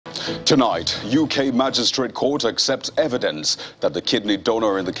Tonight, UK Magistrate Court accepts evidence that the kidney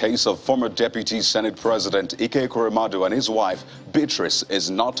donor in the case of former Deputy Senate President Ike Ekweremadu and his wife Beatrice is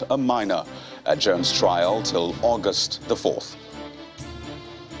not a minor. Adjourns trial till August the 4th.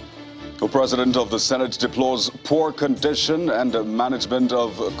 The President of the Senate deplores poor condition and management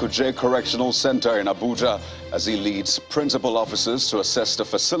of Kuje Correctional Center in Abuja as he leads principal officers to assess the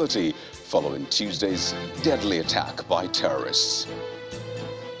facility following Tuesday's deadly attack by terrorists.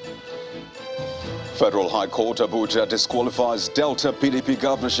 Federal High Court Abuja disqualifies Delta PDP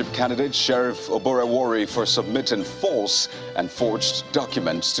governorship candidate Sheriff Oborewori for submitting false and forged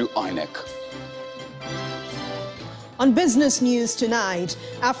documents to INEC. On business news tonight,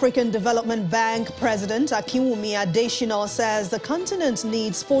 African Development Bank President Akinwumi Adesina says the continent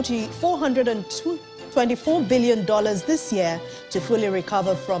needs $424 billion this year to fully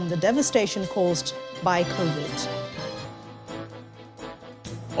recover from the devastation caused by COVID.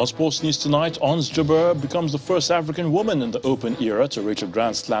 On sports news tonight, Ons Jabeur becomes the first African woman in the Open era to reach a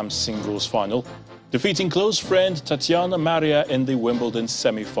Grand Slam singles final, defeating close friend Tatiana Maria in the Wimbledon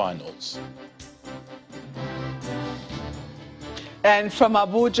semi-finals. And from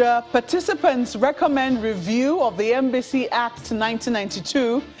Abuja, participants recommend review of the Embassy Act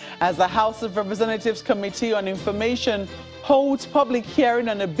 1992 as the House of Representatives Committee on Information holds public hearing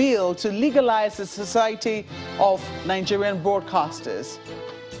on a bill to legalize the Society of Nigerian Broadcasters.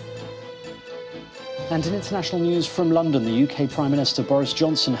 And in international news from London, the UK Prime Minister Boris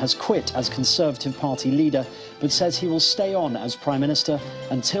Johnson has quit as Conservative Party leader, but says he will stay on as Prime Minister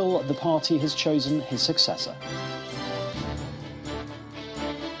until the party has chosen his successor.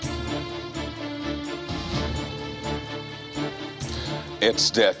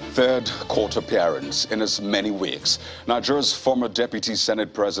 It's their third court appearance in as many weeks. Nigeria's former Deputy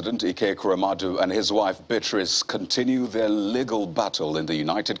Senate President Ike Ekweremadu and his wife Beatrice continue their legal battle in the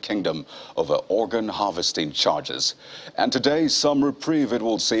United Kingdom over organ harvesting charges. And today, some reprieve, it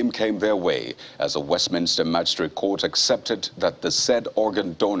will seem, came their way as a Westminster Magistrate Court accepted that the said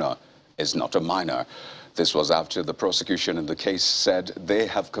organ donor is not a minor. This was after the prosecution in the case said they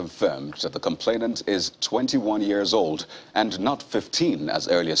have confirmed that the complainant is 21 years old and not 15 as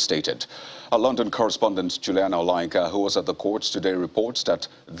earlier stated. Our London correspondent Juliana Olainka, who was at the courts today, reports that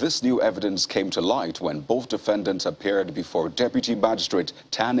this new evidence came to light when both defendants appeared before Deputy Magistrate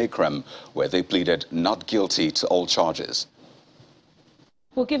Tan Ekrem, where they pleaded not guilty to all charges.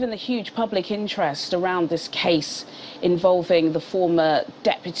 Well, given the huge public interest around this case involving the former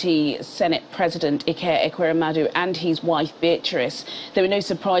Deputy Senate President Ike Ekweremadu and his wife Beatrice, there were no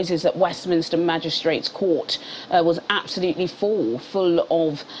surprises that Westminster Magistrates Court was absolutely full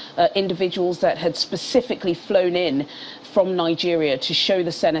of individuals that had specifically flown in from Nigeria to show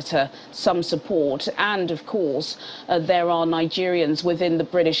the senator some support. And of course, there are Nigerians within the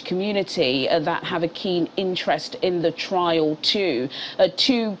British community that have a keen interest in the trial too.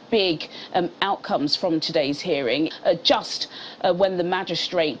 Two big outcomes from today's hearing. Just when the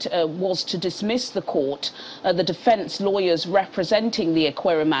magistrate was to dismiss the court, the defence lawyers representing the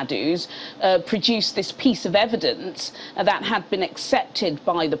Ekweremadus produced this piece of evidence that had been accepted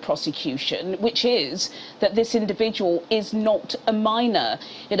by the prosecution, which is that this individual is not a minor.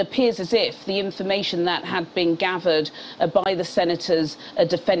 It appears as if the information that had been gathered by the senator's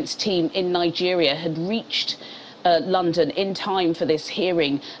defence team in Nigeria had reached London in time for this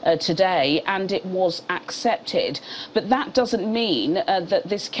hearing today, and it was accepted. But that doesn't mean that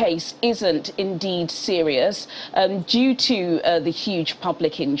this case isn't indeed serious. Due to the huge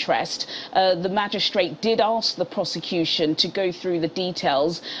public interest, the magistrate did ask the prosecution to go through the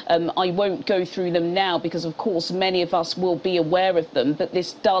details. I won't go through them now because, of course, many of us will be aware of them, but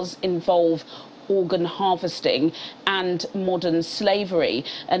this does involve organ harvesting and modern slavery.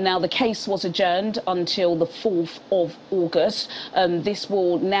 And now the case was adjourned until the 4th of August. This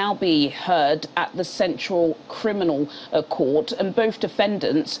will now be heard at the Central Criminal Court, and both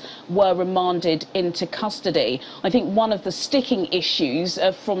defendants were remanded into custody. I think one of the sticking issues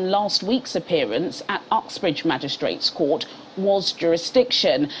from last week's appearance at Uxbridge Magistrates Court was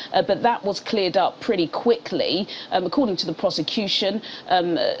jurisdiction, but that was cleared up pretty quickly. According to the prosecution,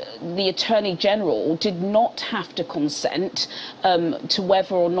 the Attorney General did not have to consent to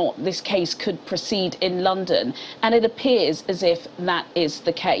whether or not this case could proceed in London, and it appears as if that is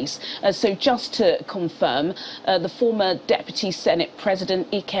the case. So just to confirm, the former Deputy Senate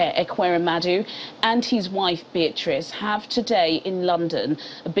President Ike Ekweremadu and his wife Beatrice have today in London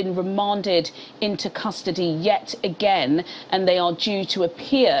been remanded into custody yet again, and they are due to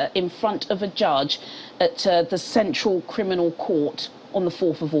appear in front of a judge at the Central Criminal Court on the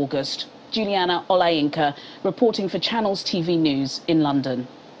 4th of August. Juliana Olainka reporting for Channels TV News in London.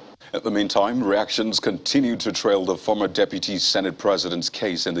 In the meantime, reactions continue to trail the former Deputy Senate President's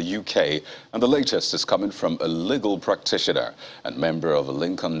case in the UK, and the latest is coming from a legal practitioner and member of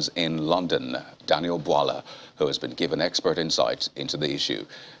Lincoln's Inn London, Daniel Bwala, who has been given expert insight into the issue.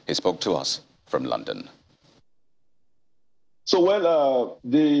 He spoke to us from London. So, well,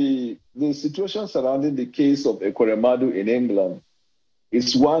 the situation surrounding the case of Ekweremadu in England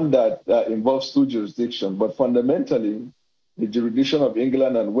is one that involves two jurisdictions, but fundamentally, the jurisdiction of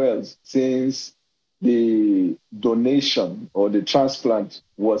England and Wales, since the donation or the transplant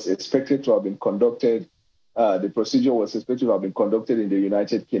was expected to have been conducted, the procedure was expected to have been conducted in the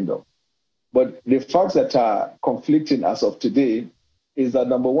United Kingdom. But the facts that are conflicting as of today is that,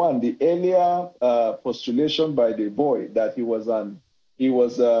 number one, the earlier postulation by the boy that he was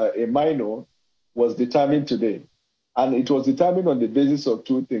a minor was determined today. And it was determined on the basis of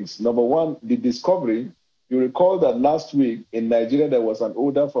two things. Number one, the discovery. You recall that last week in Nigeria, there was an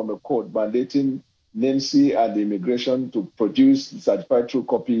order from a court mandating NIMC and the immigration to produce the certified true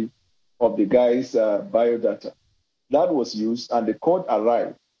copy of the guy's biodata. That was used, and the court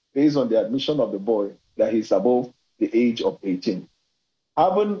arrived based on the admission of the boy that he's above the age of 18.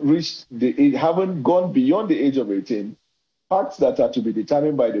 Haven't gone beyond the age of 18, facts that are to be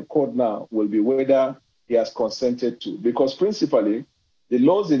determined by the court now will be whether he has consented to. Because principally, the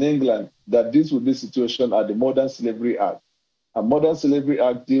laws in England that deals with this situation are the Modern Slavery Act. A Modern Slavery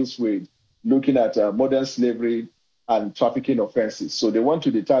Act deals with looking at modern slavery and trafficking offenses. So they want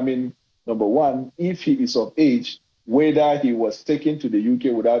to determine, number one, if he is of age, whether he was taken to the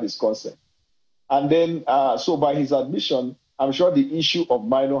UK without his consent. And then, so by his admission, I'm sure the issue of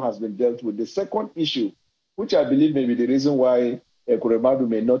minor has been dealt with. The second issue, which I believe may be the reason why Ekweremadu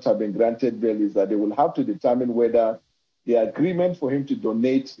may not have been granted bail, is that they will have to determine whether the agreement for him to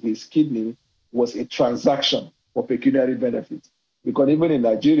donate his kidney was a transaction for pecuniary benefit. Because even in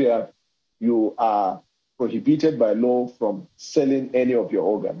Nigeria, you are prohibited by law from selling any of your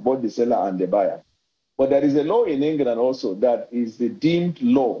organ, both the seller and the buyer. But there is a law in England also that is the deemed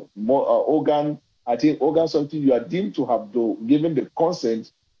law, I think organ something you are deemed to have given the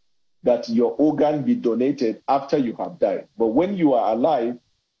consent that your organ be donated after you have died. But when you are alive,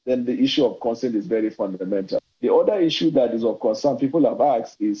 then the issue of consent is very fundamental. The other issue that is of concern people have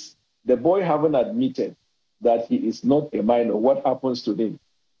asked is the boy having admitted that he is not a minor. What happens to him?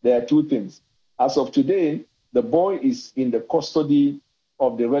 There are two things. As of today, the boy is in the custody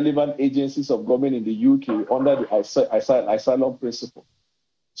of the relevant agencies of government in the UK under the asylum principle.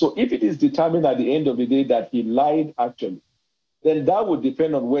 So if it is determined at the end of the day that he lied actually, then that would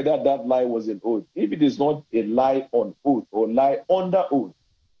depend on whether that lie was an oath. If it is not a lie on oath or lie under oath,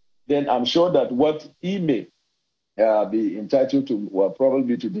 then I'm sure that what he may be entitled to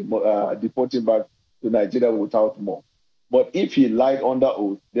probably to deport him back to Nigeria without more. But if he lied under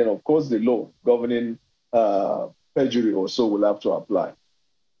oath, then of course the law governing perjury also will have to apply.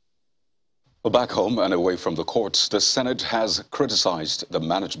 Well, back home and away from the courts, the Senate has criticized the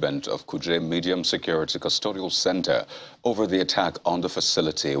management of Kuje Medium Security Custodial Center over the attack on the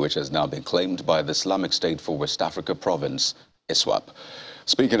facility, which has now been claimed by the Islamic State for West Africa province, ISWAP.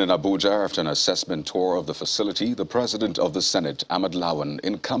 Speaking in Abuja after an assessment tour of the facility, the President of the Senate, Ahmed Lawan,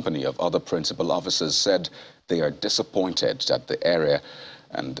 in company of other principal officers, said they are disappointed that the area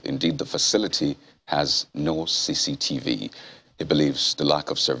and indeed the facility has no CCTV. He believes the lack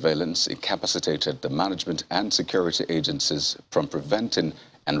of surveillance incapacitated the management and security agencies from preventing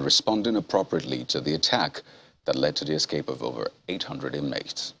and responding appropriately to the attack that led to the escape of over 800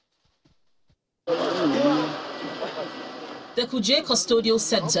 inmates. The Kuje Custodial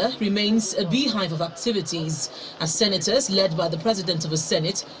Center remains a beehive of activities as senators, led by the President of the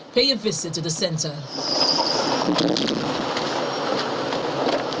Senate, pay a visit to the center.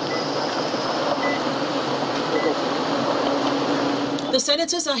 The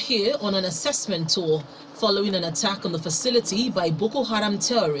senators are here on an assessment tour following an attack on the facility by Boko Haram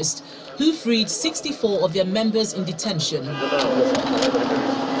terrorists who freed 64 of their members in detention.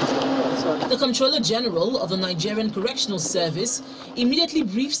 The Comptroller General of the Nigerian Correctional Service immediately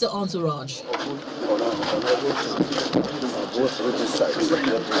briefs the entourage.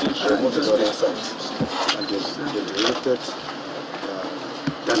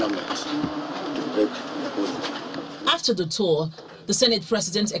 After the tour, the Senate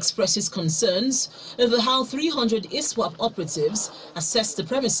President expresses concerns over how 300 ISWAP operatives assessed the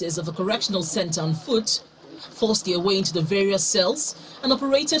premises of the correctional center on foot, forced their way into the various cells, and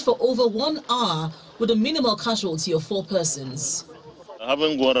operated for over 1 hour with a minimal casualty of 4 persons.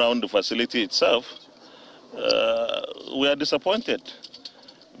 Having gone around the facility itself, we are disappointed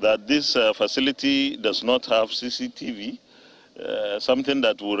that this facility does not have CCTV. something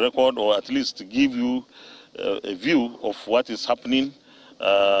that will record or at least give you a view of what is happening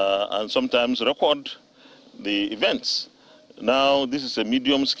and sometimes record the events. Now, this is a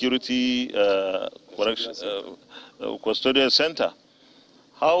medium security custodial center.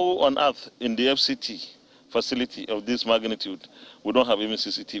 How on earth in the FCT facility of this magnitude we don't have even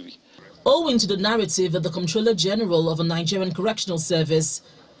CCTV? Owing to the narrative of the Comptroller General of the Nigerian Correctional Service,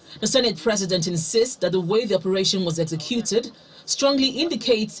 the Senate President insists that the way the operation was executed strongly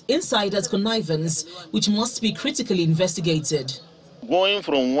indicates insiders' connivance, which must be critically investigated. Going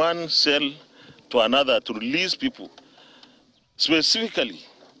from one cell to another to release people, specifically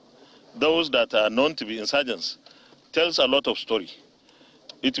those that are known to be insurgents, tells a lot of story.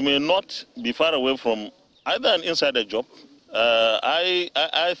 It may not be far away from either an insider job.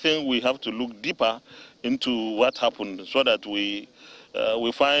 I think we have to look deeper into what happened so that we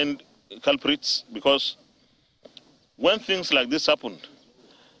find culprits, because when things like this happen,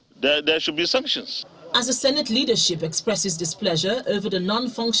 there should be sanctions. As the Senate leadership expresses displeasure over the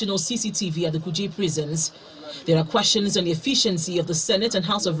non-functional CCTV at the Kuje prisons, there are questions on the efficiency of the Senate and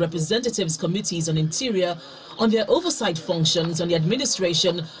House of Representatives committees on interior on their oversight functions on the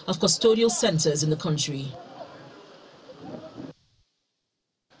administration of custodial centers in the country.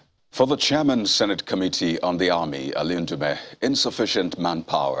 For the Chairman Senate Committee on the Army, Ali Ndume, insufficient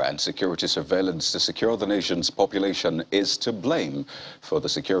manpower and security surveillance to secure the nation's population is to blame for the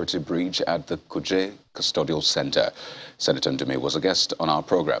security breach at the Kuje Custodial Center. Senator Ndume was a guest on our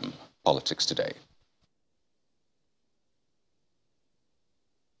program, Politics Today.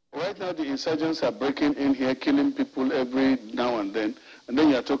 Right now, the insurgents are breaking in here, killing people every now and then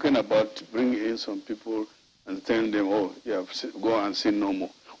you're talking about bringing in some people and telling them, oh, you have go and see no more,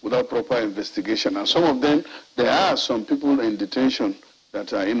 without proper investigation. And some of them, there are some people in detention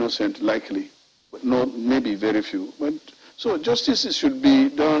that are innocent, likely, but not maybe very few. But so justice should be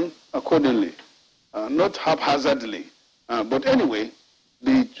done accordingly, not haphazardly. But anyway,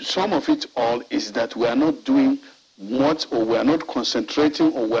 the sum of it all is that we are not doing much, or we are not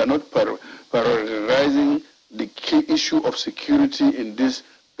concentrating, or we are not prioritizing the key issue of security in this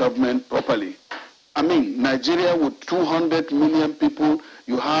government properly. I mean, Nigeria with 200 million people,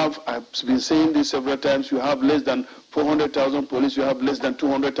 you have, I've been saying this several times, you have less than 400,000 police, you have less than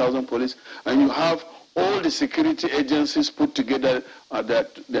 200,000 police, and you have all the security agencies put together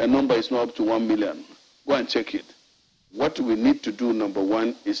that their number is not up to 1 million. Go and check it. What we need to do, number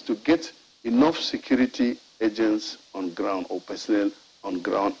one, is to get enough security agents on ground or personnel on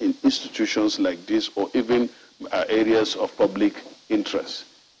ground in institutions like this, or even areas of public interest.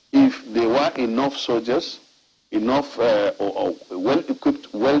 If there were enough soldiers, enough or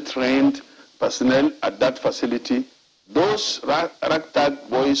well-equipped, well-trained personnel at that facility, those ragtag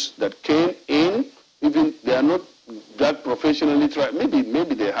boys that came in, even they are not that professionally trained,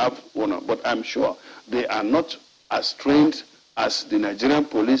 maybe they have one, but I'm sure they are not as trained as the Nigerian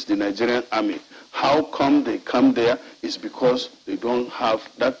police, the Nigerian army. How come they come there is because they don't have,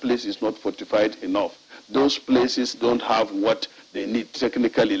 that place is not fortified enough. Those places don't have what they need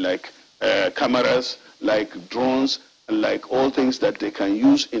technically, like cameras, like drones, and like all things that they can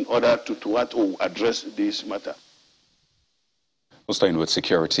use in order to address this matter. Well, staying with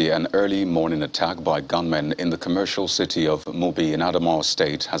security, an early morning attack by gunmen in the commercial city of Mubi in Adamawa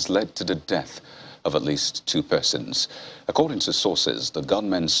State has led to the death of at least 2 persons. According to sources, the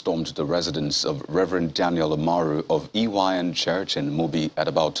gunmen stormed the residence of Reverend Daniel Amaru of EYN Church in Mubi at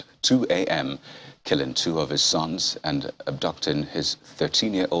about 2 a.m., killing 2 of his sons and abducting his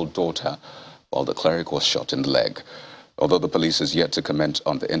 13-year-old daughter, while the cleric was shot in the leg. Although the police is yet to comment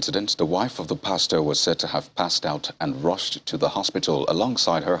on the incident, the wife of the pastor was said to have passed out and rushed to the hospital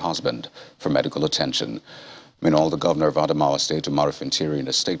alongside her husband for medical attention. Meanwhile, the governor of Adamawa State, Umaru Fintiri, in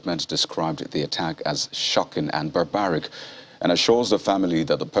a statement described the attack as shocking and barbaric and assures the family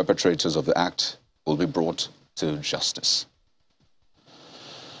that the perpetrators of the act will be brought to justice.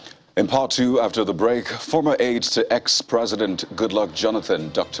 In part 2, after the break, former aide to ex-President Goodluck Jonathan,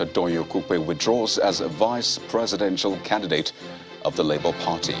 Dr. Doyin Okupe, withdraws as a vice presidential candidate of the Labour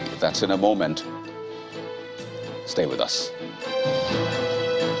Party. That's in a moment. Stay with us.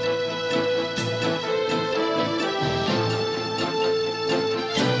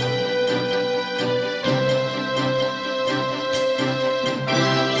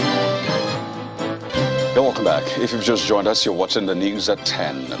 Welcome back. If you've just joined us, you're watching the news at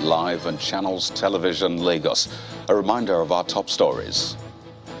 10, live on Channels Television Lagos. A reminder of our top stories.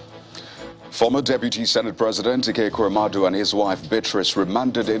 Former Deputy Senate President Ike Ekweremadu and his wife Beatrice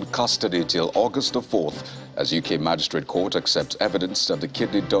remanded in custody till August the 4th as UK Magistrate Court accepts evidence that the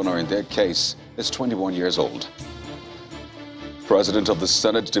kidney donor in their case is 21 years old. President of the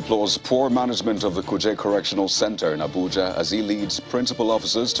Senate deplores poor management of the Kuje Correctional Center in Abuja as he leads principal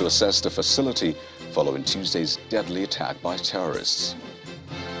officers to assess the facility following Tuesday's deadly attack by terrorists.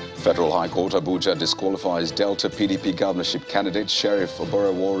 Federal High Court Abuja disqualifies Delta PDP governorship candidate Sheriff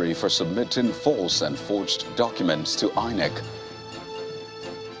Oborowori for submitting false and forged documents to INEC.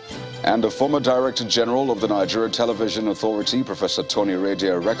 And the former Director General of the Nigerian Television Authority, Professor Tony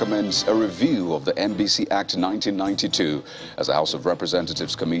Radia, recommends a review of the NBC Act 1992 as the House of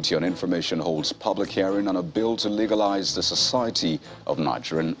Representatives Committee on Information holds public hearing on a bill to legalize the Society of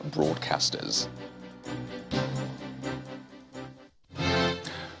Nigerian Broadcasters.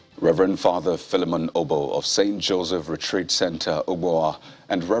 Reverend Father Philemon Obo of St. Joseph Retreat Center, Ogboa,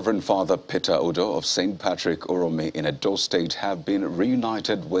 and Reverend Father Peter Odo of St. Patrick Uromi in Edo State have been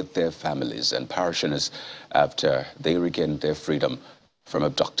reunited with their families and parishioners after they regained their freedom from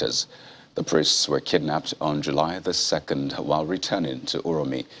abductors. The priests were kidnapped on July the 2nd while returning to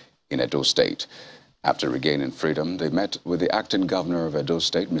Uromi in Edo State. After regaining freedom, they met with the acting governor of Edo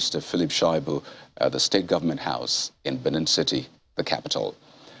State, Mr. Philip Shaibu, at the State Government House in Benin City, the capital.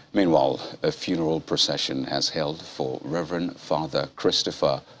 Meanwhile, a funeral procession has held for Reverend Father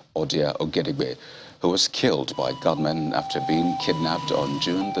Christopher Odia Ogedigbe, who was killed by gunmen after being kidnapped on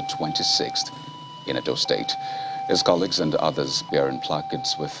June the 26th in Edo State. His colleagues and others bearing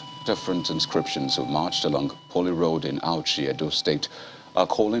placards with different inscriptions who marched along Poli Road in Auchi, Edo State, are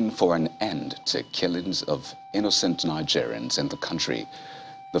calling for an end to killings of innocent Nigerians in the country.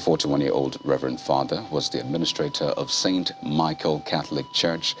 The 41-year-old Reverend Father was the administrator of St. Michael Catholic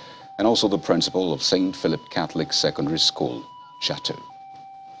Church and also the principal of St. Philip Catholic Secondary School, Chateau.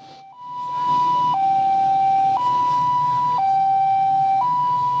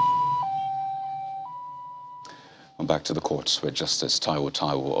 Back to the courts, where Justice Taiwo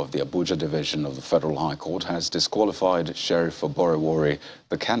Taiwo of the Abuja Division of the Federal High Court has disqualified Sheriff Oborowori,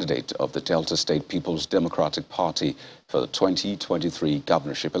 the candidate of the Delta State People's Democratic Party for the 2023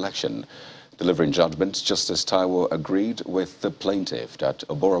 governorship election. Delivering judgment, Justice Taiwo agreed with the plaintiff that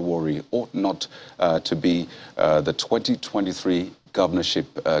Oborowori ought not to be the 2023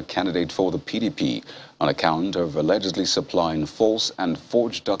 governorship candidate for the PDP on account of allegedly supplying false and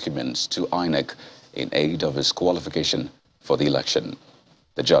forged documents to INEC in aid of his qualification for the election.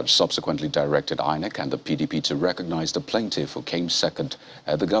 The judge subsequently directed INEC and the PDP to recognize the plaintiff who came second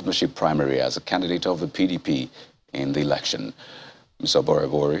at the governorship primary as a candidate of the PDP in the election. Ms.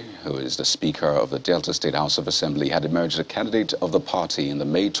 Oborowori, who is the Speaker of the Delta State House of Assembly, had emerged a candidate of the party in the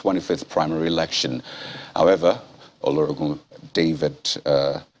May 25th primary election. However, Olorogun David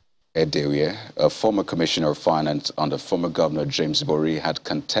Edewe, a former Commissioner of Finance under former Governor James Ibori, had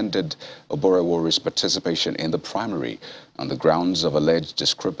contended Oborowori's participation in the primary on the grounds of alleged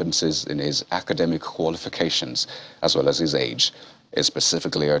discrepancies in his academic qualifications as well as his age. It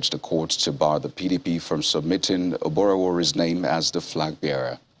specifically urged the court to bar the PDP from submitting Oborowori's name as the flag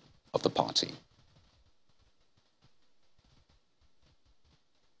bearer of the party.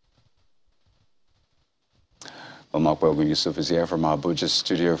 Well, Mokwe Yusuf is here from our Abuja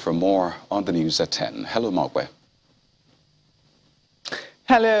studio for more on the news at 10. Hello, Mokwe.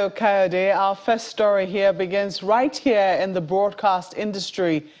 Hello, Kayode. Our first story here begins right here in the broadcast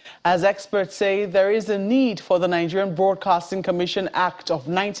industry. As experts say, there is a need for the Nigerian Broadcasting Commission Act of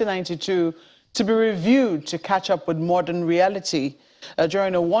 1992 to be reviewed to catch up with modern reality.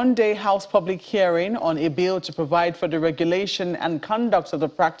 During a one-day House public hearing on a bill to provide for the regulation and conduct of the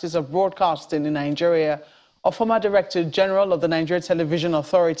practice of broadcasting in Nigeria, a former Director General of the Nigerian Television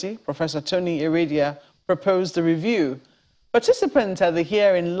Authority, Professor Tony Radia, proposed the review. Participants at the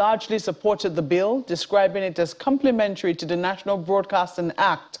hearing largely supported the bill, describing it as complementary to the National Broadcasting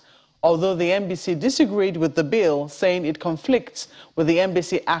Act, although the NBC disagreed with the bill, saying it conflicts with the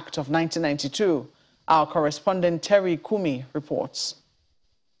NBC Act of 1992. Our correspondent Terry Kumi reports.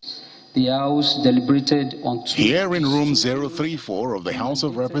 The House deliberated on Here in room 034 of the House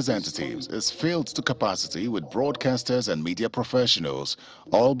of Representatives is filled to capacity with broadcasters and media professionals,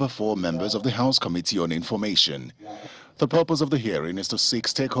 all before members of the House Committee on Information. The purpose of the hearing is to seek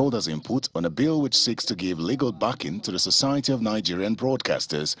stakeholders' input on a bill which seeks to give legal backing to the Society of Nigerian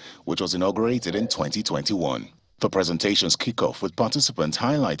Broadcasters, which was inaugurated in 2021. The presentations kick off with participants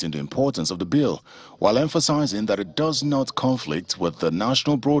highlighting the importance of the bill, while emphasizing that it does not conflict with the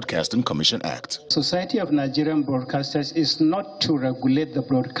National Broadcasting Commission Act. Society of Nigerian Broadcasters is not to regulate the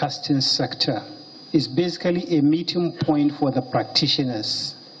broadcasting sector. It's basically a meeting point for the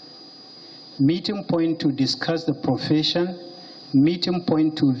practitioners. Meeting point to discuss the profession, meeting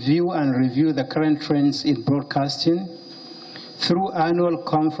point to view and review the current trends in broadcasting, through annual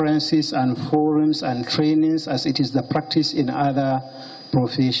conferences and forums and trainings as it is the practice in other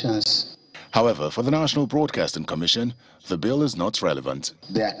professions. However, for the National Broadcasting Commission, the bill is not relevant.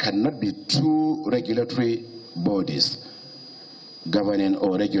 There cannot be two regulatory bodies governing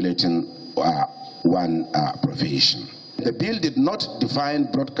or regulating one profession. The bill did not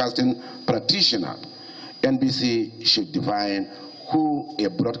define broadcasting practitioner. NBC should define who a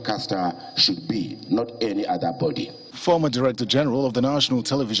broadcaster should be, not any other body. Former Director General of the National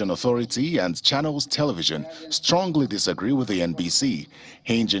Television Authority and Channels Television strongly disagree with the NBC,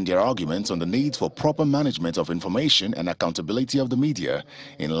 hinging their arguments on the need for proper management of information and accountability of the media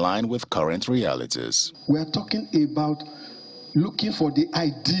in line with current realities. We are talking about looking for the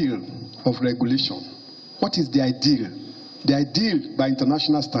ideal of regulation. What is the ideal? The ideal by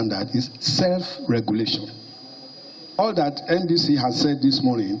international standard is self-regulation. All that NBC has said this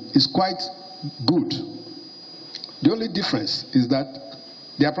morning is quite good. The only difference is that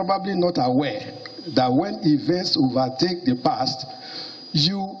they are probably not aware that when events overtake the past,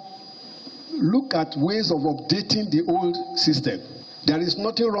 you look at ways of updating the old system. There is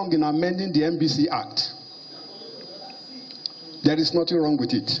nothing wrong in amending the NBC Act. There is nothing wrong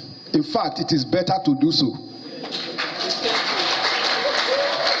with it. In fact, it is better to do so.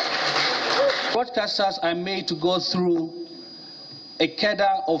 Broadcasters are made to go through a cadre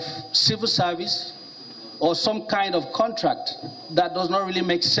of civil service or some kind of contract that does not really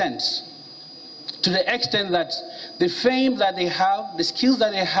make sense, to the extent that the fame that they have, the skills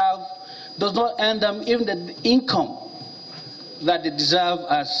that they have, does not earn them even the income that they deserve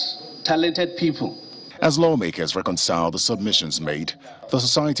as talented people. As lawmakers reconcile the submissions made, the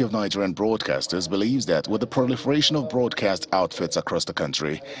Society of Nigerian Broadcasters believes that with the proliferation of broadcast outfits across the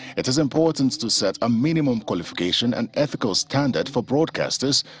country, it is important to set a minimum qualification and ethical standard for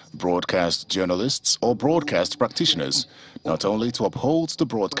broadcasters, broadcast journalists, or broadcast practitioners, not only to uphold the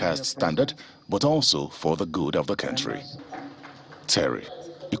broadcast standard, but also for the good of the country. Terry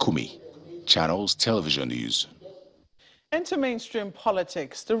Ikumi, Channels Television News. Into mainstream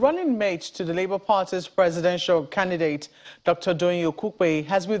politics, the running mate to the Labour Party's presidential candidate, Dr. Doyin Okupe,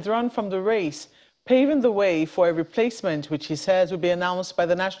 has withdrawn from the race, paving the way for a replacement which he says will be announced by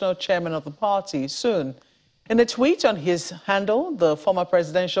the national chairman of the party soon. In a tweet on his handle, the former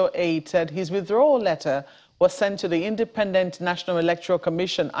presidential aide said his withdrawal letter was sent to the Independent National Electoral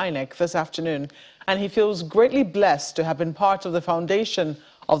Commission, INEC, this afternoon, and he feels greatly blessed to have been part of the foundation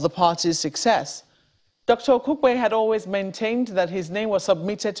of the party's success. Dr. Okupe had always maintained that his name was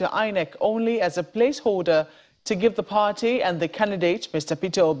submitted to INEC only as a placeholder to give the party and the candidate, Mr.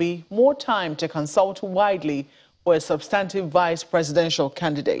 Peter Obi, more time to consult widely for a substantive vice presidential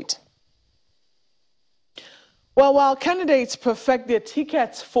candidate. Well, while candidates perfect their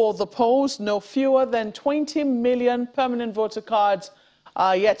tickets for the polls, no fewer than 20 million permanent voter cards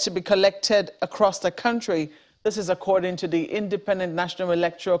are yet to be collected across the country. This is according to the Independent National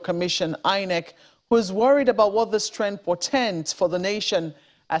Electoral Commission, INEC, who is worried about what this trend portends for the nation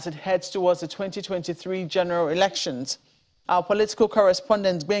as it heads towards the 2023 general elections. Our political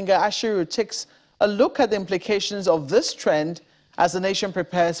correspondent, Benga Ashiru, takes a look at the implications of this trend as the nation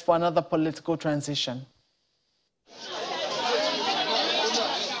prepares for another political transition.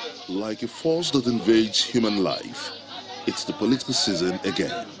 Like a force that invades human life, it's the political season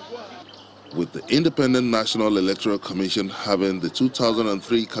again. With the Independent National Electoral Commission having the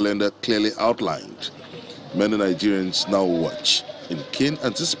 2003 calendar clearly outlined, many Nigerians now watch in keen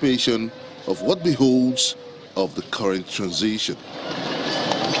anticipation of what beholds of the current transition.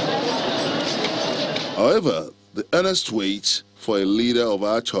 However, the earnest wait for a leader of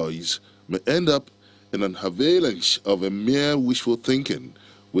our choice may end up in an avalanche of a mere wishful thinking,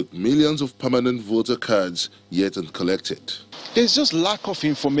 with millions of permanent voter cards yet uncollected. There's just lack of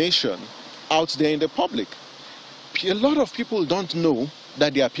information out there in the public. A lot of people don't know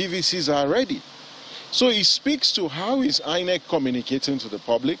that their PVCs are ready. So it speaks to how is INEC communicating to the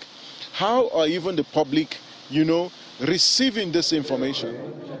public, how are even the public, receiving this information.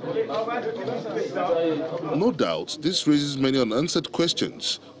 No doubt, this raises many unanswered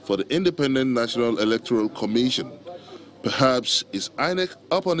questions for the Independent National Electoral Commission. Perhaps is INEC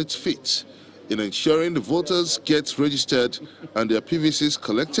up on its feet in ensuring the voters get registered and their PVCs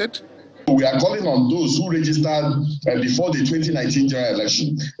collected? We are calling on those who registered before the 2019 general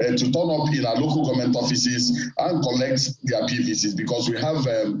election to turn up in our local government offices and collect their PVCs, because we have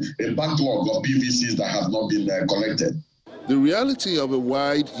a backlog of PVCs that have not been collected. The reality of a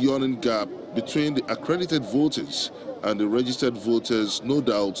wide yawning gap between the accredited voters and the registered voters no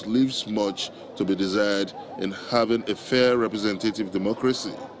doubt leaves much to be desired in having a fair representative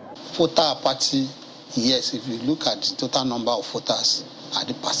democracy. Voter apathy yes, if you look at the total number of voters and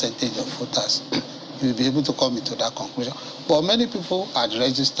the percentage of voters, you'll be able to come into that conclusion. But many people had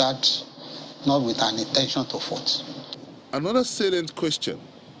registered not with an intention to vote. Another salient question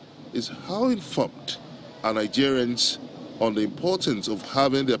is how informed are Nigerians on the importance of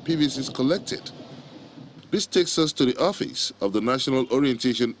having their PVCs collected? This takes us to the office of the National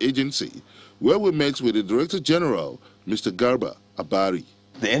Orientation Agency, where we met with the Director General, Mr. Garba Abari.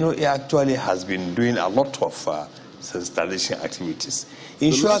 The NOA actually has been doing a lot of sensitization activities.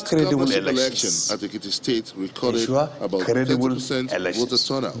 Ensure credible elections. At Ekiti State recorded about credible 30% voter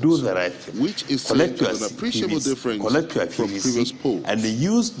turnout, do the right thing. Which is collect an appreciable difference from previous polls. And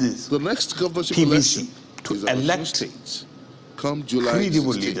use this the next governorship PVC election to is elect State. Come July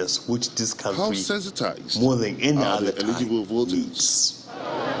credible 16th. leaders, which this country How sensitized more than any are other the eligible voters? needs.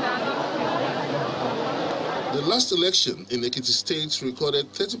 The last election in Ekiti State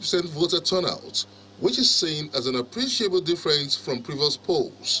recorded 30% voter turnout, which is seen as an appreciable difference from previous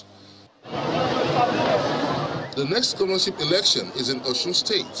polls. The next governorship election is in Osun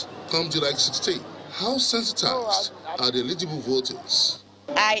State, come July 16. How sensitized are the eligible voters?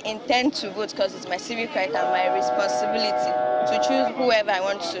 I intend to vote because it's my civic right and my responsibility to choose whoever I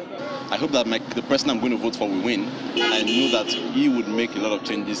want to. I hope that the person I'm going to vote for will win. I know that he would make a lot of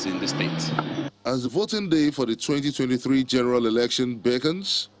changes in the state. As the voting day for the 2023 general election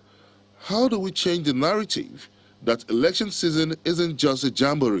beckons, how do we change the narrative that election season isn't just a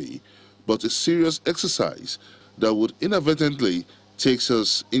jamboree, but a serious exercise that would inadvertently take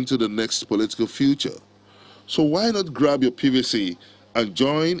us into the next political future? So why not grab your PVC and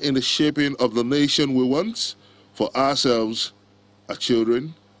join in the shaping of the nation we want for ourselves, our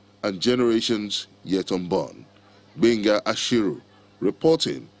children, and generations yet unborn? Benga Ashiru,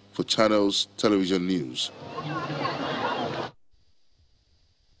 reporting for Channels Television News.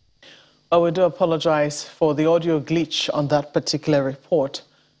 We do apologize for the audio glitch on that particular report.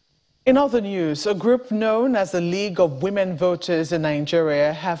 In other news, a group known as the League of Women Voters in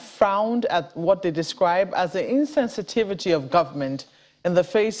Nigeria have frowned at what they describe as the insensitivity of government in the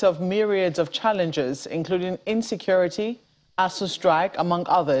face of myriads of challenges, including insecurity, ASU strike, among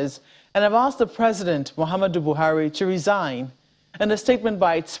others, and have asked the President, Muhammadu Buhari, to resign. In a statement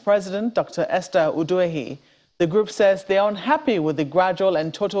by its president, Dr. Esther Uduehi, the group says they are unhappy with the gradual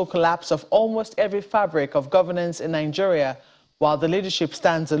and total collapse of almost every fabric of governance in Nigeria, while the leadership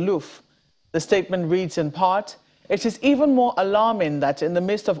stands aloof. The statement reads in part, "It is even more alarming that in the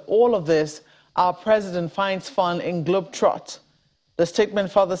midst of all of this, our president finds fun in globetrot." The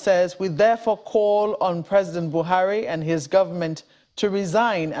statement further says, "We therefore call on President Buhari and his government to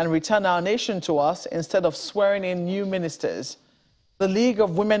resign and return our nation to us instead of swearing in new ministers." The League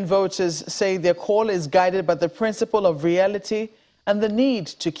of Women Voters say their call is guided by the principle of reality and the need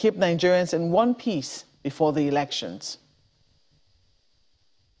to keep Nigerians in one piece before the elections.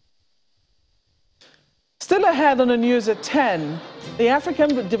 Still ahead on the news at 10, the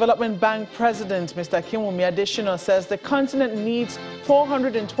African Development Bank President, Mr. Akinwumi Adesina, says the continent needs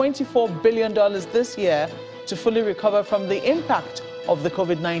 $424 billion this year to fully recover from the impact of the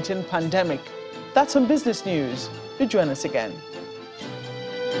COVID-19 pandemic. That's on Business News. Do join us again.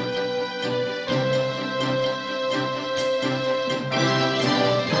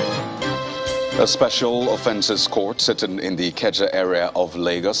 A special offences court sitting in the Ikeja area of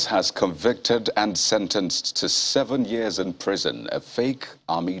Lagos has convicted and sentenced to 7 years in prison a fake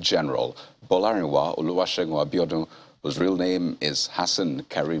army general, Bolarinwa Oluwasegun Abiodun, whose real name is Hassan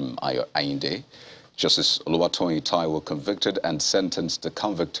Karim Ayinde. Justice Oluwatoyin Taiwo convicted and sentenced the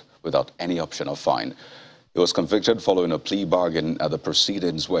convict without any option of fine. He was convicted following a plea bargain at the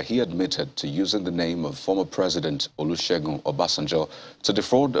proceedings where he admitted to using the name of former President Olusegun Obasanjo to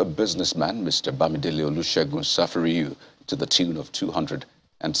defraud a businessman, Mr. Bamidele Olusegun Safiriyu, to the tune of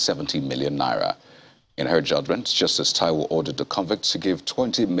 270 million naira. In her judgment, Justice Taiwo ordered the convict to give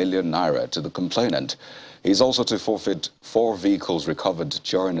 20 million naira to the complainant. He is also to forfeit 4 vehicles recovered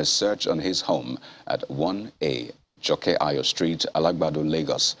during a search on his home at 1A Joke Ayo Street, Alagbado,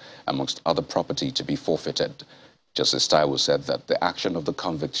 Lagos, amongst other property to be forfeited. Justice Taiwo said that the action of the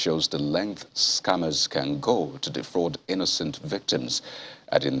convict shows the length scammers can go to defraud innocent victims,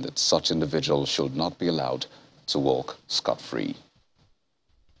 adding that such individuals should not be allowed to walk scot-free.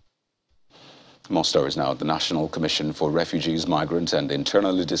 More stories now. The National Commission for Refugees, Migrants and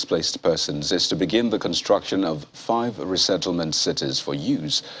Internally Displaced Persons is to begin the construction of 5 resettlement cities for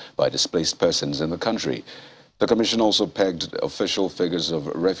use by displaced persons in the country. The Commission also pegged official figures of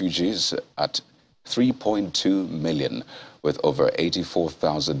refugees at 3.2 million, with over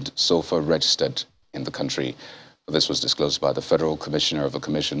 84,000 so far registered in the country. This was disclosed by the Federal Commissioner of the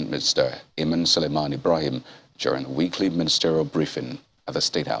Commission, Mr. Iman Suleiman Ibrahim, during a weekly ministerial briefing at the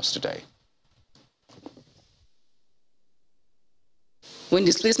State House today. When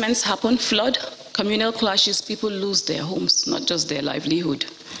displacements happen, flood, communal clashes, people lose their homes, not just their livelihood.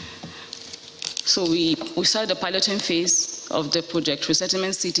 So we started the piloting phase of the project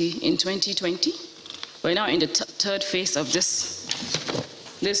Resettlement City in 2020. We're now in the third phase of this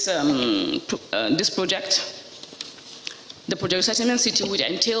project. The project Resettlement City would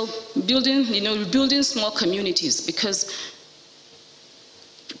entail building, rebuilding small communities, because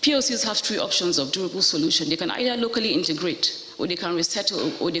POCs have three options of durable solution. They can either locally integrate, or they can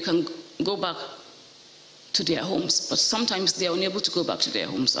resettle, or they can go back to their homes. But sometimes they are unable to go back to their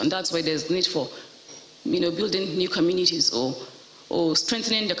homes, and that's why there's need for building new communities or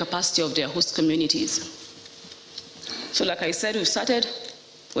strengthening the capacity of their host communities. So like I said,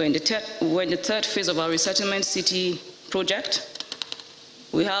 we're in the third phase of our Resettlement City project.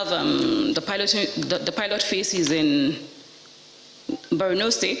 We have the pilot phase is in Borno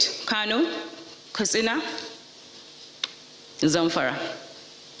State, Kano, Katsina, Zamfara,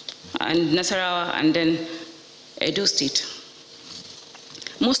 and Nasarawa, and then Edo State.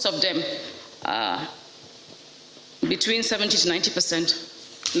 Most of them are between 70 to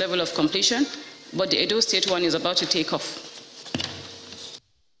 90% level of completion, but the Edo State one is about to take off.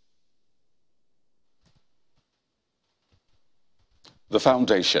 The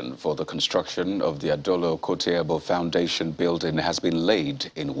foundation for the construction of the Adolo Okotie-Eboh Foundation building has been laid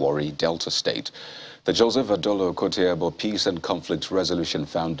in Warri, Delta State. The Joseph Adolo Okotie-Eboh Peace and Conflict Resolution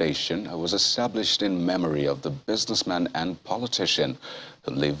Foundation was established in memory of the businessman and politician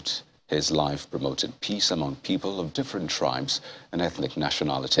who lived his life promoting peace among people of different tribes and ethnic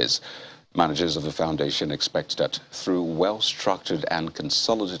nationalities. Managers of the foundation expect that through well-structured and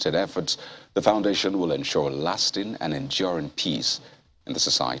consolidated efforts, the foundation will ensure lasting and enduring peace in the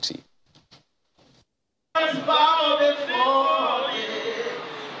society.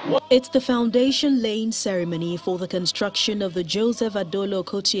 It's the foundation laying ceremony for the construction of the Joseph Adolo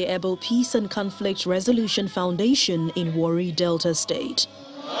Okotie-Eboh Peace and Conflict Resolution Foundation in Warri, Delta State.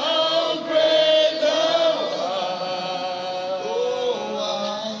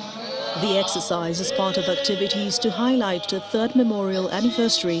 The exercise is part of activities to highlight the third memorial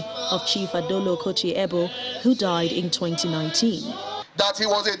anniversary of Chief Adolo Okotie-Eboh, who died in 2019. That he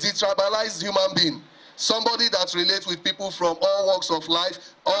was a detribalized human being, somebody that relates with people from all walks of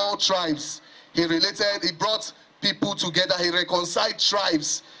life, all tribes. He brought people together, he reconciled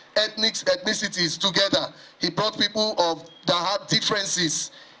tribes, ethnicities together. He brought people that had differences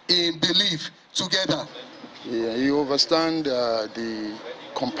in belief together. Yeah, he understands the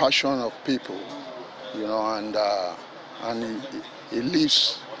compassion of people, and he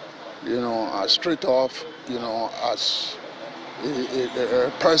lives, straight off, as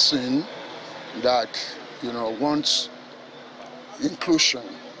a person that, wants inclusion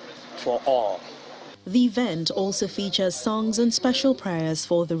for all. The event also features songs and special prayers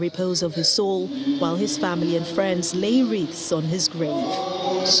for the repose of his soul, while his family and friends lay wreaths on his grave.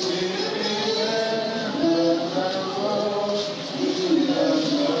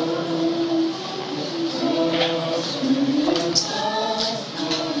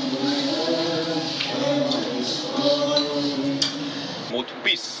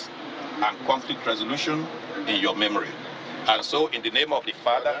 Peace and conflict resolution in your memory. And so, in the name of the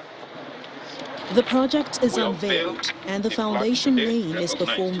Father, the project is unveiled, and the foundation name is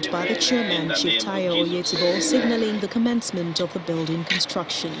performed by the chairman, Chief Tayo Oyetibo, signaling the commencement of the building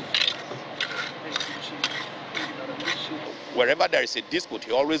construction. Wherever there is a dispute,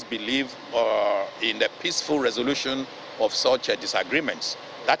 he always believes in the peaceful resolution of such disagreements.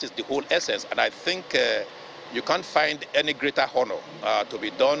 That is the whole essence, and I think you can't find any greater honor to be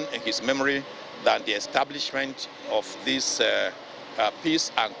done in his memory than the establishment of this Peace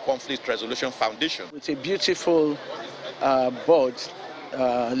and Conflict Resolution Foundation. It's a beautiful board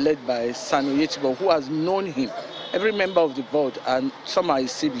led by San Oyetibo, who has known him. Every member of the board, and some are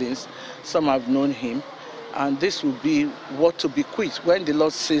his siblings, some have known him. And this will be what to bequeath when the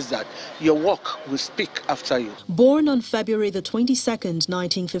Lord says that your work will speak after you. Born on February the 22nd,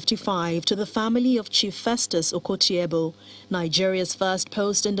 1955, to the family of Chief Festus Okotie-Eboh, Nigeria's first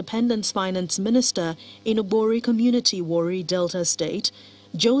post-independence finance minister in Obori community, Warri, Delta State,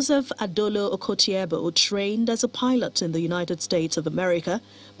 Joseph Adolo Okotie-Eboh trained as a pilot in the United States of America,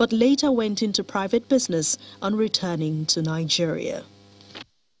 but later went into private business on returning to Nigeria.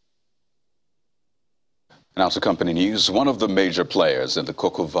 Now to company news. One of the major players in the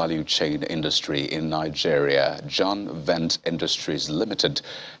cocoa value chain industry in Nigeria, John Vent Industries Limited,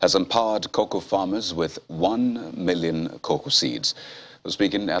 has empowered cocoa farmers with 1 million cocoa seeds.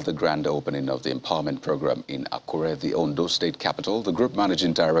 Speaking at the grand opening of the empowerment program in Akure, the Ondo State capital, the group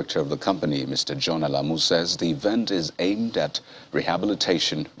managing director of the company, Mr. John Alamu, says the event is aimed at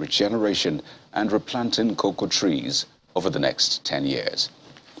rehabilitation, regeneration, and replanting cocoa trees over the next 10 years.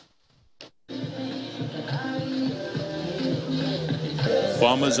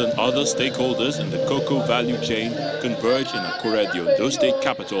 Farmers and other stakeholders in the cocoa value chain converge in Akure, the Ondo State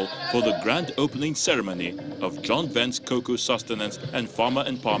capital, for the grand opening ceremony of John Vent's Cocoa Sustenance and Farmer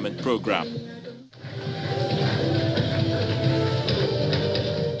Empowerment Program.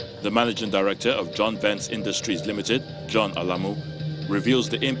 The managing director of John Vent's Industries Limited, John Alamu, reveals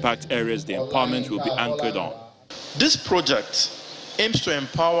the impact areas the empowerment will be anchored on. This project aims to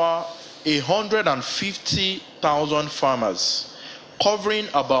empower 150,000 farmers, covering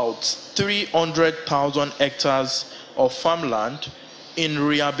about 300,000 hectares of farmland in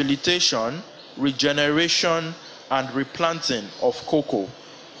rehabilitation, regeneration, and replanting of cocoa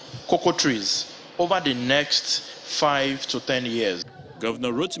trees over the next 5 to 10 years.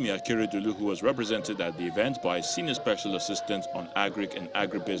 Governor Rotimi Akeredolu, who was represented at the event by Senior Special Assistant on Agric and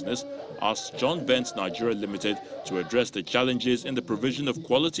Agribusiness, asked John Vent's Nigeria Limited to address the challenges in the provision of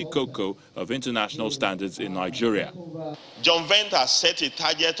quality cocoa of international standards in Nigeria. John Vent has set a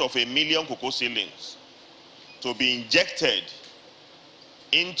target of 1 million cocoa seedlings to be injected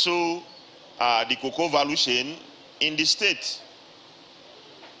into the cocoa value chain in the state.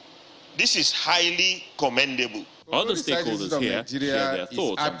 This is highly commendable. Other stakeholders here share their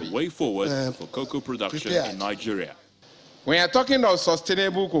thoughts on the way forward for cocoa production in Nigeria. When you are talking of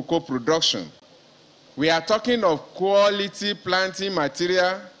sustainable cocoa production, we are talking of quality planting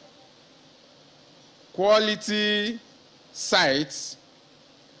material, quality sites,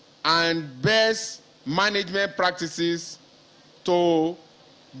 and best management practices to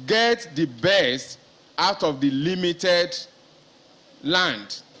get the best out of the limited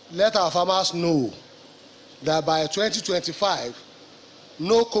land. Let our farmers know that by 2025,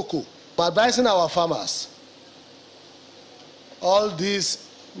 no cocoa. By advising our farmers, all these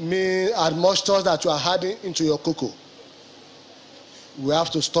admixtures that you are adding into your cocoa, we have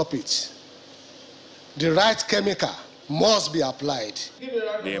to stop it. The right chemical must be applied.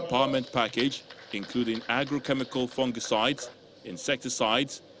 The empowerment package, including agrochemical fungicides,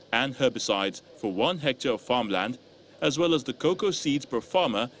 insecticides, and herbicides for 1 hectare of farmland, as well as the cocoa seeds per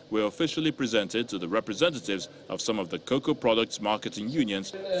farmer, were officially presented to the representatives of some of the cocoa products marketing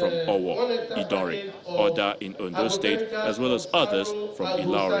unions from Owo, Idori, Oda in Ondo State, as well as others from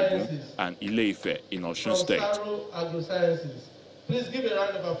Ila-Oregun and Ile-Ife in Osun State. Please give a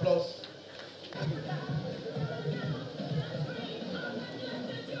round of applause.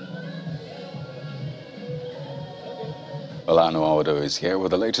 Well, Anu Odo is here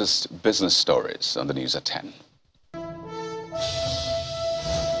with the latest business stories on the news at 10.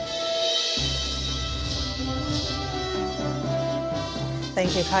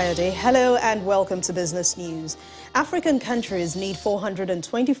 Thank you, Kayode. Hello and welcome to Business News. African countries need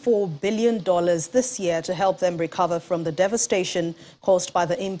 $424 billion this year to help them recover from the devastation caused by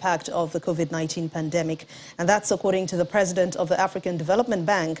the impact of the COVID-19 pandemic. And that's according to the president of the African Development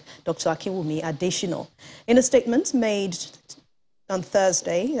Bank, Dr. Akinwumi Adesina. In a statement made on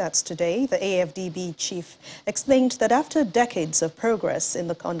Thursday, that's today, the AFDB chief explained that after decades of progress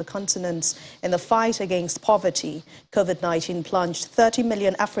on the continent in the fight against poverty, COVID-19 plunged 30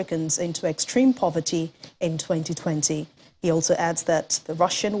 million Africans into extreme poverty in 2020. He also adds that the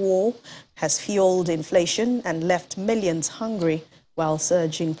Russian war has fueled inflation and left millions hungry, while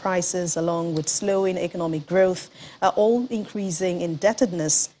surging prices along with slowing economic growth are all increasing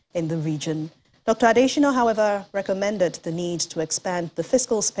indebtedness in the region. Dr. Adesina, however, recommended the need to expand the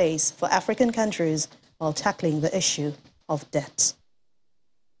fiscal space for African countries while tackling the issue of debt.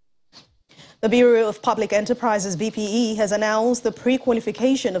 The Bureau of Public Enterprises, BPE, has announced the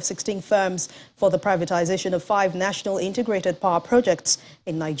pre-qualification of 16 firms for the privatization of 5 national integrated power projects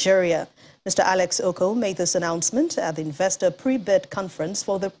in Nigeria. Mr. Alex Oko made this announcement at the investor pre-bid conference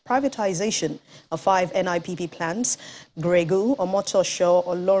for the privatization of 5 NIPP plants, Gregu, Omotosho,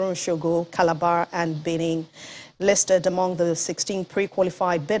 Olorunshogo, Calabar, and Benin. Listed among the 16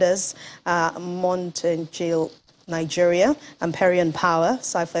 pre-qualified bidders, Montangel Nigeria, Amperian Power,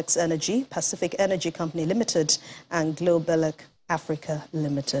 Cyflex Energy, Pacific Energy Company Limited, and Globelec Africa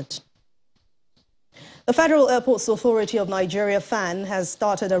Limited. The Federal Airports Authority of Nigeria, FAN, has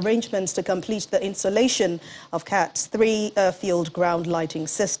started arrangements to complete the installation of CAT's 3 airfield ground lighting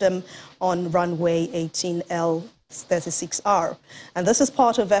system on runway 18L36R. And this is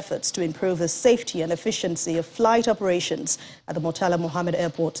part of efforts to improve the safety and efficiency of flight operations at the Murtala Mohammed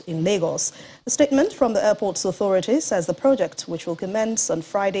Airport in Lagos. A statement from the Airports Authority says the project, which will commence on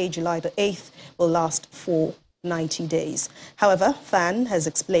Friday, July the 8th, will last for 90 days. However, FAN has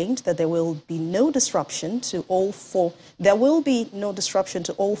explained that there will be no disruption to all former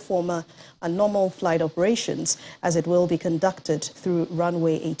and normal flight operations, as it will be conducted through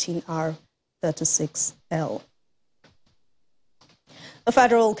runway 18R36L. The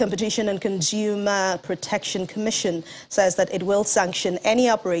Federal Competition and Consumer Protection Commission says that it will sanction any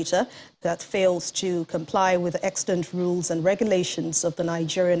operator that fails to comply with the extant rules and regulations of the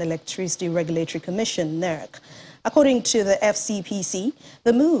Nigerian Electricity Regulatory Commission, NERC. According to the FCPC,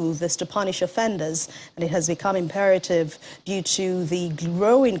 the move is to punish offenders, and it has become imperative due to the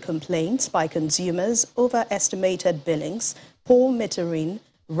growing complaints by consumers over estimated billings, poor metering,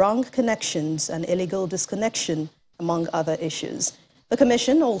 wrong connections, and illegal disconnection, among other issues. The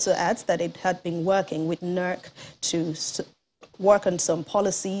Commission also adds that it had been working with NERC to work on some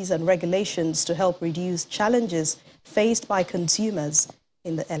policies and regulations to help reduce challenges faced by consumers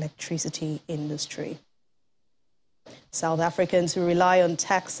in the electricity industry. South Africans who rely on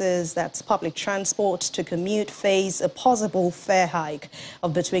taxis, that's public transport, to commute face a possible fare hike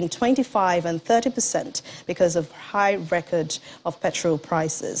of between 25% and 30% because of high record of petrol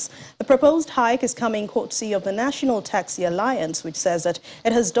prices. The proposed hike is coming courtesy of the National Taxi Alliance, which says that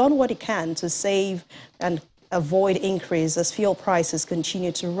it has done what it can to save and avoid increase as fuel prices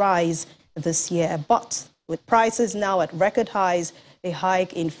continue to rise this year. But with prices now at record highs, a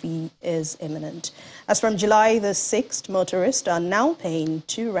hike in fee is imminent. As from July the 6th, motorists are now paying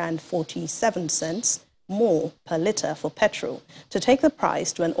R2.47 more per litre for petrol to take the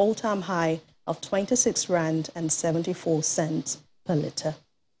price to an all-time high of R26.74 per litre.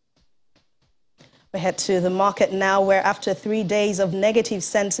 We head to the market now, where after 3 days of negative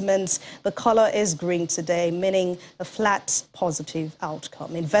sentiments, the color is green today, meaning a flat positive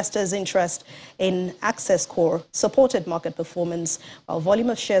outcome. Investors' interest in Access Core supported market performance, while volume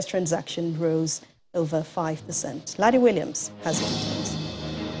of shares transaction rose over 5%. Laddie Williams has the details.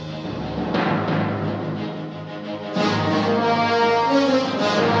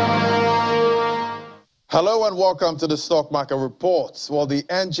 Hello and welcome to the Stock Market Reports. Well, the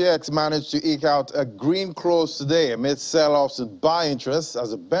NGX managed to eke out a green close today amid sell-offs and buy interest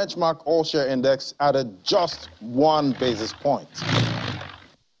as the benchmark all-share index added just 1 basis point.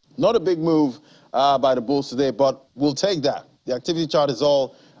 Not a big move by the bulls today, but we'll take that. The activity chart is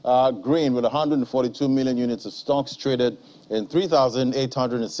all green with 142 million units of stocks traded in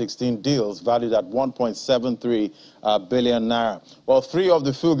 3,816 deals valued at 1.73 billion naira. Well, 3 of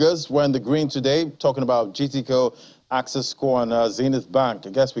the figures were in the green today, talking about GTCO, Access Core, and Zenith Bank. I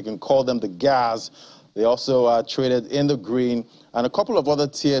guess we can call them the GAS. They also traded in the green, and a couple of other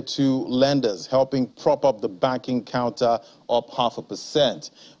tier 2 lenders helping prop up the banking counter up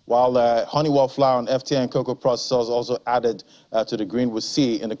 0.5%. While Honeywell Flour and FTN Cocoa Processors also added to the green with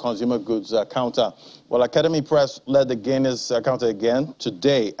C in the consumer goods counter. Well, Academy Press led the gainers counter again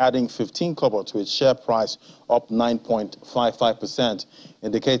today, adding 15 kobo to its share price, up 9.55%.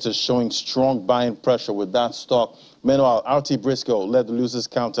 Indicators showing strong buying pressure with that stock. Meanwhile, RT Briscoe led the losers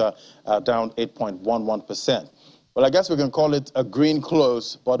counter, down 8.11%. Well, I guess we can call it a green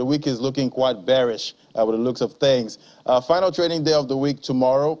close, but the week is looking quite bearish with the looks of things. Final trading day of the week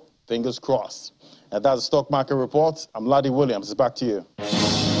tomorrow, fingers crossed. And that's the Stock Market Report. I'm Laddie Williams. Back to you.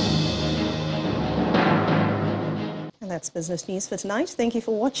 And that's business news for tonight. Thank you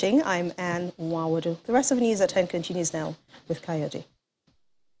for watching. I'm Anne Nwawadu. The rest of the news at 10 continues now with Coyote.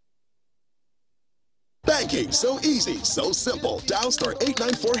 Banking, so easy, so simple. Dial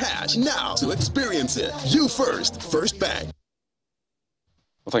 *894# now to experience it. You first, First Bank.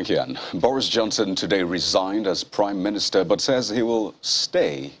 Well, thank you, Anne. Boris Johnson today resigned as Prime Minister, but says he will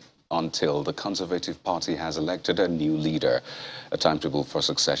stay until the Conservative Party has elected a new leader. A timetable for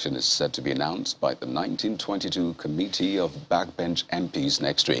succession is set to be announced by the 1922 Committee of Backbench MPs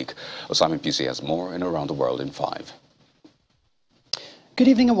next week. Simon PC has more in Around the World in 5. Good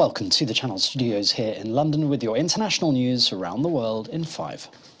evening and welcome to the Channel studios here in London with your international news around the world in 5.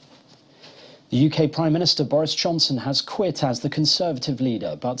 The UK Prime Minister Boris Johnson has quit as the Conservative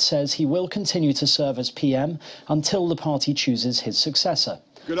leader, but says he will continue to serve as PM until the party chooses his successor.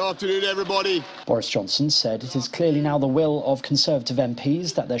 Good afternoon, everybody. Boris Johnson said it is clearly now the will of Conservative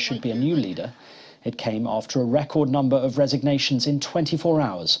MPs that there should be a new leader. It came after a record number of resignations in 24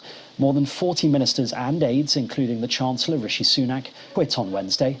 hours. More than 40 ministers and aides, including the Chancellor Rishi Sunak, quit on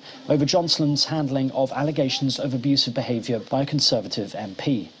Wednesday over Johnson's handling of allegations of abusive behaviour by a Conservative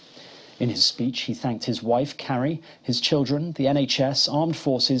MP. In his speech, he thanked his wife, Carrie, his children, the NHS, armed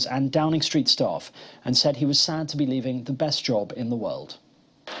forces and Downing Street staff, and said he was sad to be leaving the best job in the world.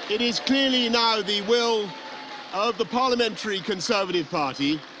 It is clearly now the will of the Parliamentary Conservative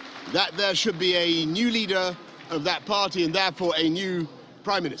Party that there should be a new leader of that party and therefore a new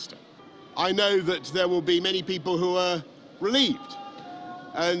Prime Minister. I know that there will be many people who are relieved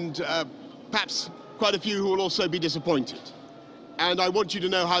and perhaps quite a few who will also be disappointed. And I want you to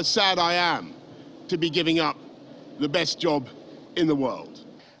know how sad I am to be giving up the best job in the world.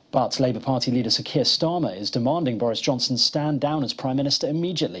 But Labour Party leader Sir Keir Starmer is demanding Boris Johnson stand down as Prime Minister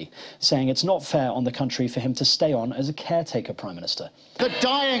immediately, saying it's not fair on the country for him to stay on as a caretaker Prime Minister. The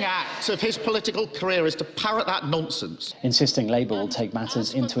dying act of his political career is to parrot that nonsense. Insisting Labour will take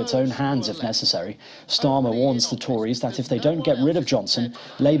matters into its own hands if necessary, Starmer warns the Tories that if they don't get rid of Johnson,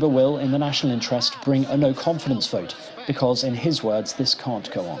 Labour will, in the national interest, bring a no-confidence vote, because, in his words, this can't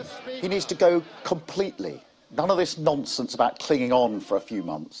go on. He needs to go completely. None of this nonsense about clinging on for a few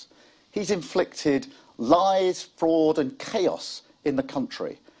months. He's inflicted lies, fraud and chaos in the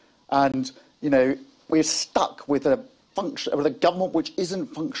country. And, you know, we're stuck with a government which isn't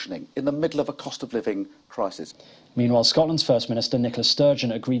functioning in the middle of a cost of living crisis. Meanwhile, Scotland's First Minister Nicola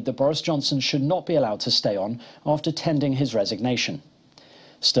Sturgeon agreed that Boris Johnson should not be allowed to stay on after tendering his resignation.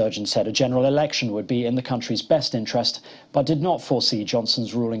 Sturgeon said a general election would be in the country's best interest, but did not foresee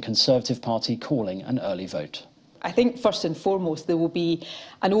Johnson's ruling Conservative Party calling an early vote. I think first and foremost there will be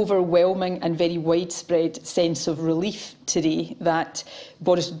an overwhelming and very widespread sense of relief today that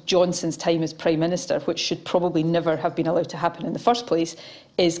Boris Johnson's time as Prime Minister, which should probably never have been allowed to happen in the first place,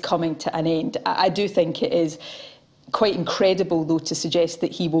 is coming to an end. I do think it is quite incredible, though, to suggest that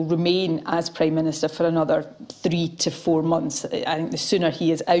he will remain as Prime Minister for another 3 to 4 months. I think the sooner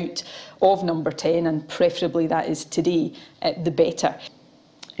he is out of Number 10, and preferably that is today, the better.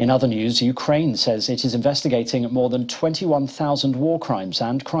 In other news, Ukraine says it is investigating more than 21,000 war crimes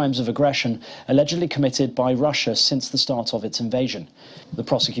and crimes of aggression allegedly committed by Russia since the start of its invasion. The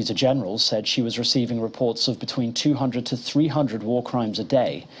Prosecutor General said she was receiving reports of between 200 to 300 war crimes a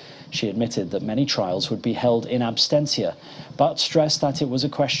day. She admitted that many trials would be held in absentia, but stressed that it was a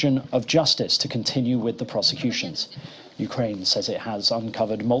question of justice to continue with the prosecutions. Ukraine says it has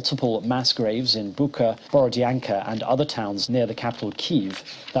uncovered multiple mass graves in Bucha, Borodyanka and other towns near the capital Kyiv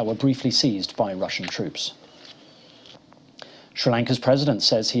that were briefly seized by Russian troops. Sri Lanka's president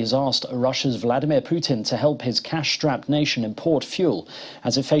says he has asked Russia's Vladimir Putin to help his cash-strapped nation import fuel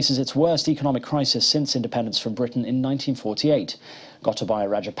as it faces its worst economic crisis since independence from Britain in 1948. Gotabaya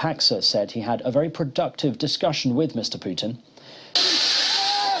Rajapaksa said he had a very productive discussion with Mr. Putin.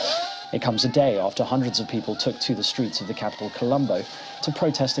 It comes a day after hundreds of people took to the streets of the capital, Colombo, to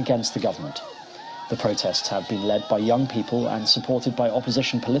protest against the government. The protests have been led by young people and supported by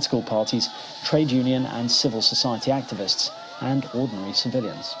opposition political parties, trade union and civil society activists, and ordinary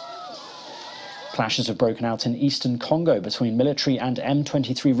civilians. Clashes have broken out in eastern Congo between military and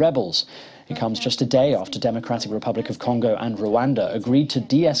M23 rebels. It comes just a day after Democratic Republic of Congo and Rwanda agreed to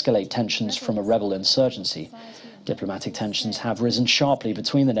de-escalate tensions from a rebel insurgency. Diplomatic tensions have risen sharply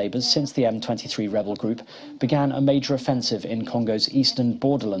between the neighbours since the M23 rebel group began a major offensive in Congo's eastern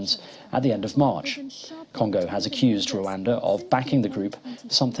borderlands at the end of March. Congo has accused Rwanda of backing the group,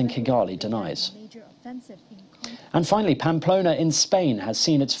 something Kigali denies. And finally, Pamplona in Spain has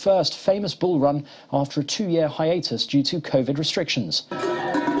seen its first famous bull run after a 2-year hiatus due to COVID restrictions.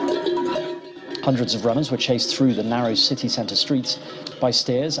 Hundreds of runners were chased through the narrow city centre streets by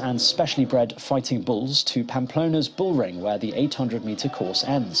steers and specially bred fighting bulls to Pamplona's bull ring, where the 800-metre course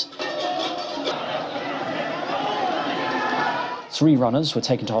ends. 3 runners were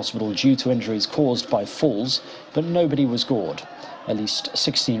taken to hospital due to injuries caused by falls, but nobody was gored. At least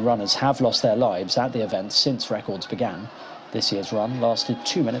 16 runners have lost their lives at the event since records began. This year's run lasted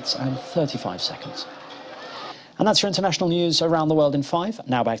 2 minutes and 35 seconds. And that's your international news around the world in 5.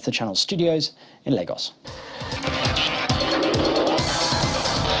 Now back to the Channel studios in Lagos.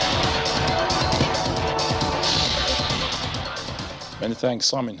 Many thanks,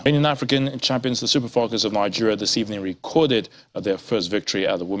 Simon. Indian African champions, the Super Falcons of Nigeria, this evening recorded their first victory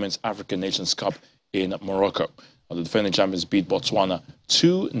at the Women's African Nations Cup in Morocco. The defending champions beat Botswana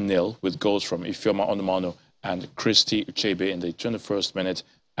 2-0 with goals from Ifeoma Onumanu and Christy Uchebe in the 21st minute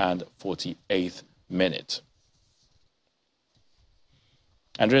and 48th minute.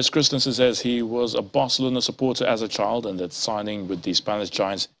 Andreas Christensen says he was a Barcelona supporter as a child and that signing with the Spanish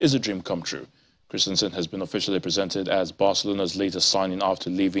Giants is a dream come true. Christensen has been officially presented as Barcelona's latest signing after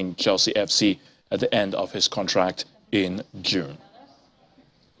leaving Chelsea FC at the end of his contract in June.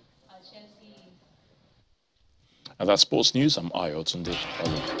 And that's sports news. I'm Ayo Tunde.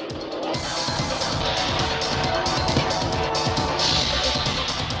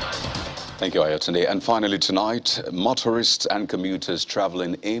 Thank you, Ayotunde. And finally tonight, motorists and commuters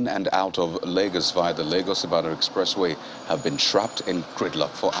traveling in and out of Lagos via the Lagos-Ibadan Expressway have been trapped in gridlock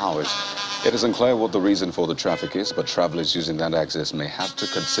for hours. It is unclear what the reason for the traffic is, but travelers using that access may have to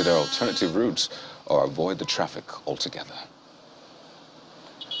consider alternative routes or avoid the traffic altogether.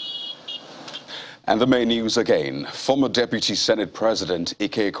 And the main news again. Former Deputy Senate President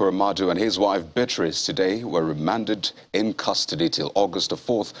Ike Ekweremadu and his wife Beatrice today were remanded in custody till August the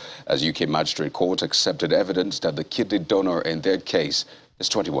 4th as UK Magistrate Court accepted evidence that the kidney donor in their case is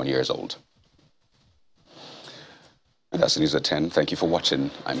 21 years old. And that's the news at 10. Thank you for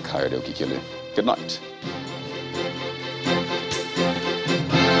watching. I'm Kayode Okikile. Good night.